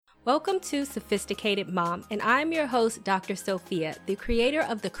Welcome to Sophisticated Mom, and I'm your host, Dr. Sophia, the creator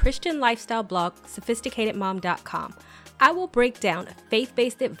of the Christian lifestyle blog, sophisticatedmom.com. I will break down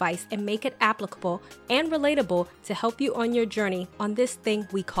faith-based advice and make it applicable and relatable to help you on your journey on this thing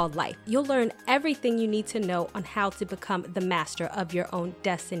we call life. You'll learn everything you need to know on how to become the master of your own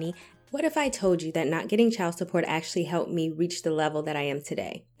destiny. What if I told you that not getting child support actually helped me reach the level that I am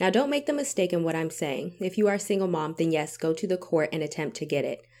today? Now, don't make the mistake in what I'm saying. If you are a single mom, then yes, go to the court and attempt to get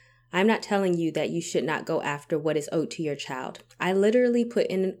it. I'm not telling you that you should not go after what is owed to your child. I literally put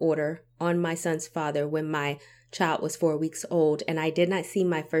in an order on my son's father when my child was 4 weeks old, and I did not see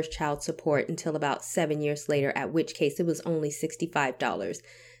my first child support until about 7 years later, at which case it was only $65,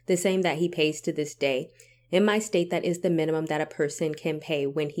 the same that he pays to this day. In my state, that is the minimum that a person can pay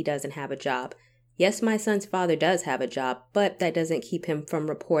when he doesn't have a job. Yes, my son's father does have a job, but that doesn't keep him from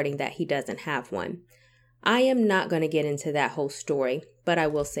reporting that he doesn't have one. I am not going to get into that whole story, but I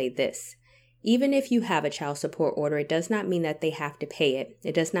will say this. Even if you have a child support order, it does not mean that they have to pay it.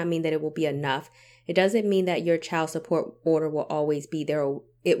 It does not mean that it will be enough. It doesn't mean that your child support order will always be there or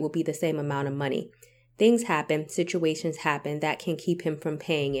it will be the same amount of money. Things happen, situations happen that can keep him from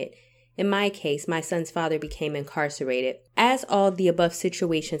paying it. In my case, my son's father became incarcerated. As all the above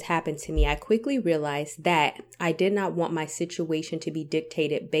situations happened to me, I quickly realized that I did not want my situation to be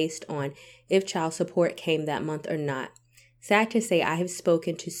dictated based on if child support came that month or not. Sad to say, I have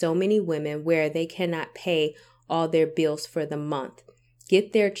spoken to so many women where they cannot pay all their bills for the month,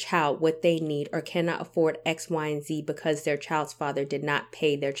 get their child what they need, or cannot afford X, Y, and Z because their child's father did not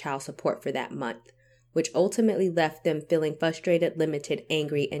pay their child support for that month, which ultimately left them feeling frustrated, limited,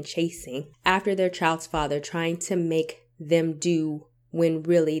 angry, and chasing after their child's father, trying to make them do when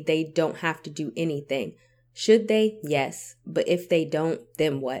really they don't have to do anything. Should they? Yes. But if they don't,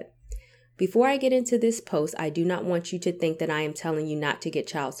 then what? Before I get into this post, I do not want you to think that I am telling you not to get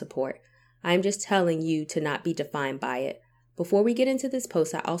child support. I am just telling you to not be defined by it. Before we get into this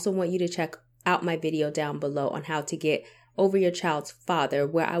post, I also want you to check out my video down below on how to get over your child's father,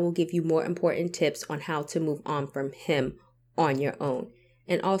 where I will give you more important tips on how to move on from him on your own.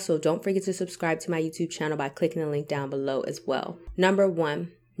 And also, don't forget to subscribe to my YouTube channel by clicking the link down below as well. Number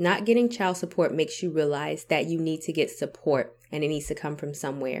 1, not getting child support makes you realize that you need to get support, and it needs to come from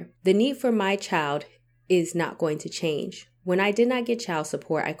somewhere. The need for my child is not going to change. When I did not get child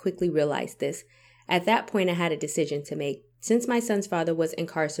support, I quickly realized this. At that point, I had a decision to make. Since my son's father was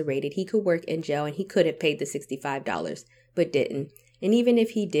incarcerated, he could work in jail and he could have paid the $65, but didn't. And even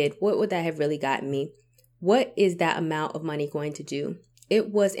if he did, what would that have really gotten me? What is that amount of money going to do? It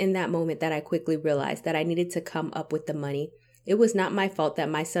was in that moment that I quickly realized that I needed to come up with the money. It was not my fault that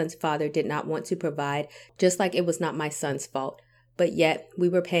my son's father did not want to provide, just like it was not my son's fault. But yet, we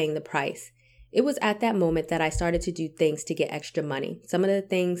were paying the price. It was at that moment that I started to do things to get extra money. Some of the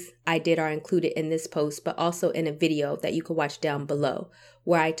things I did are included in this post, but also in a video that you can watch down below,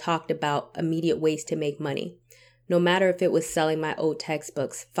 where I talked about immediate ways to make money. No matter if it was selling my old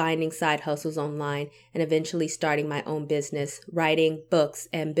textbooks, finding side hustles online, and eventually starting my own business, writing books,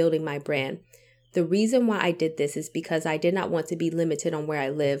 and building my brand. The reason why I did this is because I did not want to be limited on where I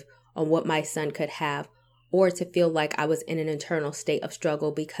live, on what my son could have, or to feel like I was in an internal state of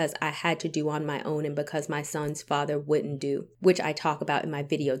struggle because I had to do on my own and because my son's father wouldn't do, which I talk about in my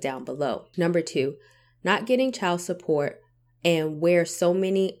video down below. Number 2, not getting child support and where so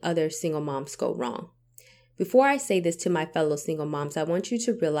many other single moms go wrong. Before I say this to my fellow single moms, I want you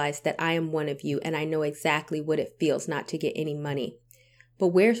to realize that I am one of you and I know exactly what it feels not to get any money. But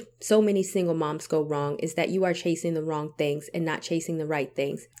where so many single moms go wrong is that you are chasing the wrong things and not chasing the right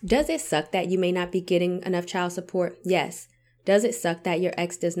things. Does it suck that you may not be getting enough child support? Yes. Does it suck that your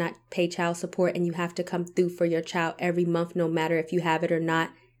ex does not pay child support and you have to come through for your child every month no matter if you have it or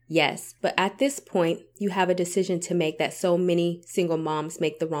not? Yes. But at this point, you have a decision to make that so many single moms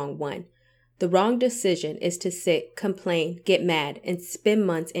make the wrong one. The wrong decision is to sit, complain, get mad, and spend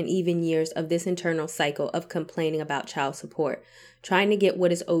months and even years of this internal cycle of complaining about child support, trying to get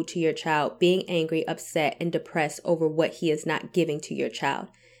what is owed to your child, being angry, upset, and depressed over what he is not giving to your child.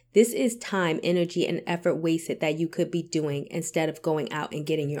 This is time, energy, and effort wasted that you could be doing instead of going out and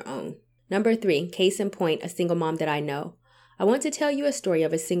getting your own. Number 3, case in point, a single mom that I know. I want to tell you a story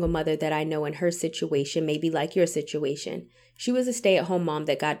of a single mother that I know, and her situation may be like your situation. She was a stay-at-home mom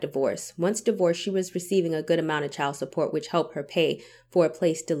that got divorced. Once divorced, she was receiving a good amount of child support, which helped her pay for a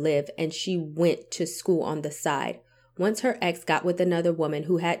place to live, and she went to school on the side. Once her ex got with another woman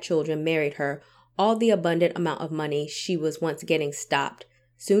who had children, married her, all the abundant amount of money she was once getting stopped.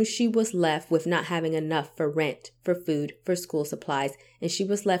 Soon she was left with not having enough for rent, for food, for school supplies, and she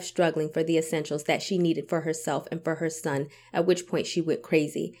was left struggling for the essentials that she needed for herself and for her son, at which point she went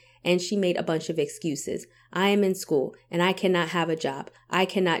crazy. And she made a bunch of excuses. I am in school and I cannot have a job. I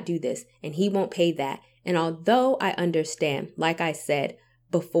cannot do this and he won't pay that. And although I understand, like I said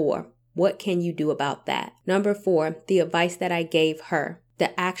before, what can you do about that? Number 4, the advice that I gave her,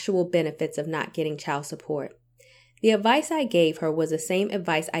 the actual benefits of not getting child support. The advice I gave her was the same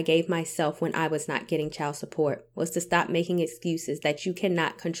advice I gave myself when I was not getting child support, was to stop making excuses that you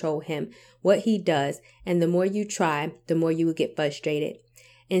cannot control him, what he does, and the more you try, the more you will get frustrated.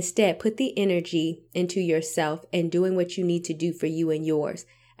 Instead, put the energy into yourself and doing what you need to do for you and yours,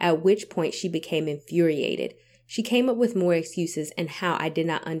 at which point she became infuriated. She came up with more excuses and how I did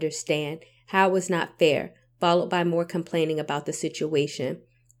not understand, how it was not fair, followed by more complaining about the situation.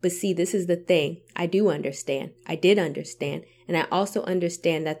 But see, this is the thing. I do understand. I did understand. And I also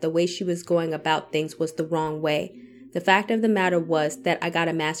understand that the way she was going about things was the wrong way. The fact of the matter was that I got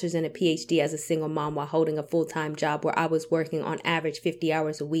a master's and a PhD as a single mom while holding a full-time job where I was working on average 50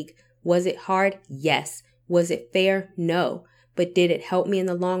 hours a week. Was it hard? Yes. Was it fair? No. But did it help me in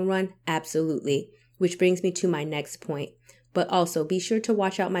the long run? Absolutely. Which brings me to my next point. But also be sure to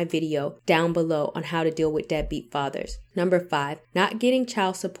watch out my video down below on how to deal with deadbeat fathers. Number 5, not getting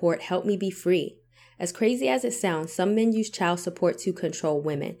child support helped me be free. As crazy as it sounds, some men use child support to control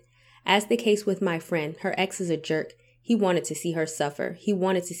women. As the case with my friend, her ex is a jerk. He wanted to see her suffer. He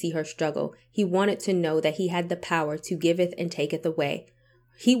wanted to see her struggle. He wanted to know that he had the power to giveth and taketh away.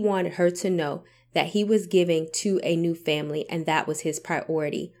 He wanted her to know that he was giving to a new family and that was his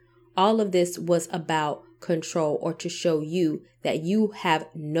priority. All of this was about control, or to show you that you have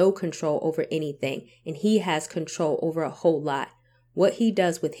no control over anything and he has control over a whole lot. What he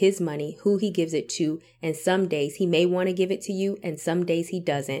does with his money, who he gives it to, and some days he may want to give it to you and some days he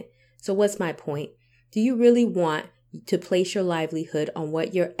doesn't. So what's my point? Do you really want to place your livelihood on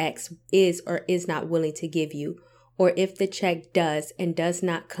what your ex is or is not willing to give you? Or if the check does and does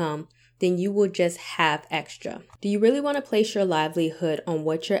not come, then you will just have extra. Do you really want to place your livelihood on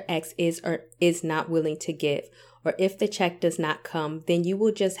what your ex is or is not willing to give? Or if the check does not come, then you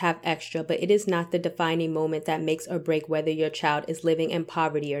will just have extra, but it is not the defining moment that makes or break whether your child is living in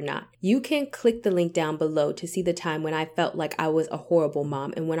poverty or not. You can click the link down below to see the time when I felt like I was a horrible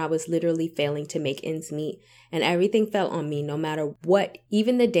mom and when I was literally failing to make ends meet. And everything fell on me no matter what,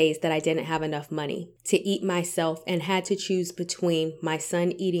 even the days that I didn't have enough money to eat myself and had to choose between my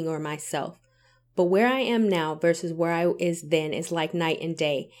son eating or myself. But where I am now versus where I was then is like night and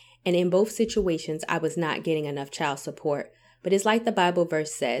day. And in both situations, I was not getting enough child support. But it's like the Bible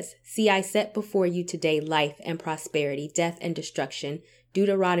verse says, "See, I set before you today life and prosperity, death and destruction."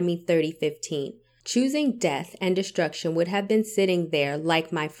 Deuteronomy 30:15. Choosing death and destruction would have been sitting there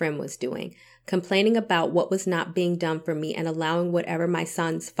like my friend was doing, complaining about what was not being done for me and allowing whatever my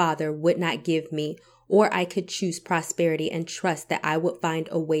son's father would not give me, or I could choose prosperity and trust that I would find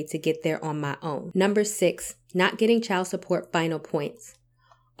a way to get there on my own. Number 6, not getting child support final points.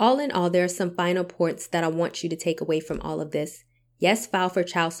 All in all, there are some final points that I want you to take away from all of this. Yes, file for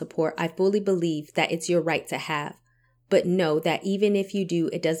child support. I fully believe that it's your right to have. But know that even if you do,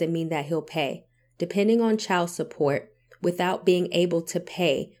 it doesn't mean that he'll pay. Depending on child support, without being able to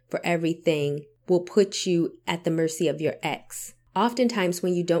pay for everything, will put you at the mercy of your ex. Oftentimes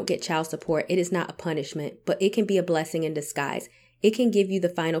when you don't get child support, it is not a punishment, but it can be a blessing in disguise. It can give you the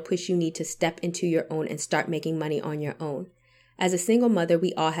final push you need to step into your own and start making money on your own. As a single mother,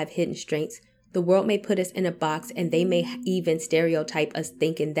 we all have hidden strengths. The world may put us in a box and they may even stereotype us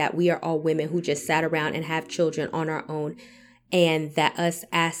thinking that we are all women who just sat around and have children on our own and that us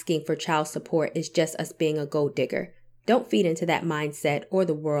asking for child support is just us being a gold digger. Don't feed into that mindset or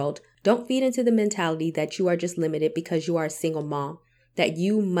the world. Don't feed into the mentality that you are just limited because you are a single mom, that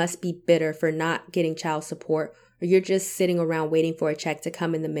you must be bitter for not getting child support, or you're just sitting around waiting for a check to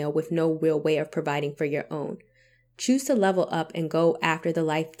come in the mail with no real way of providing for your own. Choose to level up and go after the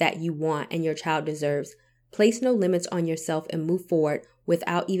life that you want and your child deserves. Place no limits on yourself and move forward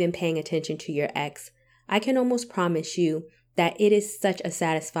without even paying attention to your ex. I can almost promise you that it is such a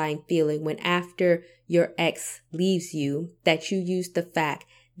satisfying feeling when after your ex leaves you that you use the fact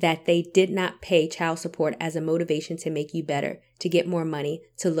that they did not pay child support as a motivation to make you better, to get more money,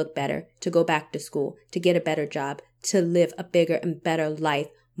 to look better, to go back to school, to get a better job, to live a bigger and better life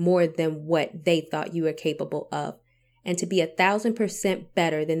more than what they thought you were capable of, and to be 1,000%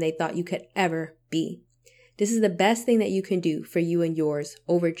 better than they thought you could ever be. This is the best thing that you can do for you and yours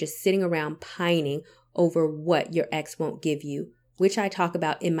over just sitting around pining over what your ex won't give you, which I talk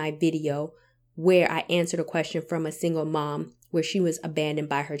about in my video where I answered a question from a single mom where she was abandoned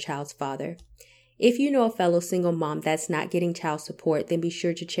by her child's father. If you know a fellow single mom that's not getting child support, then be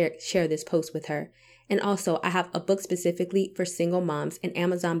sure to share this post with her. And also, I have a book specifically for single moms, an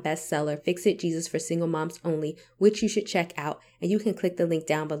Amazon bestseller, Fix It Jesus for Single Moms Only, which you should check out, and you can click the link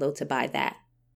down below to buy that.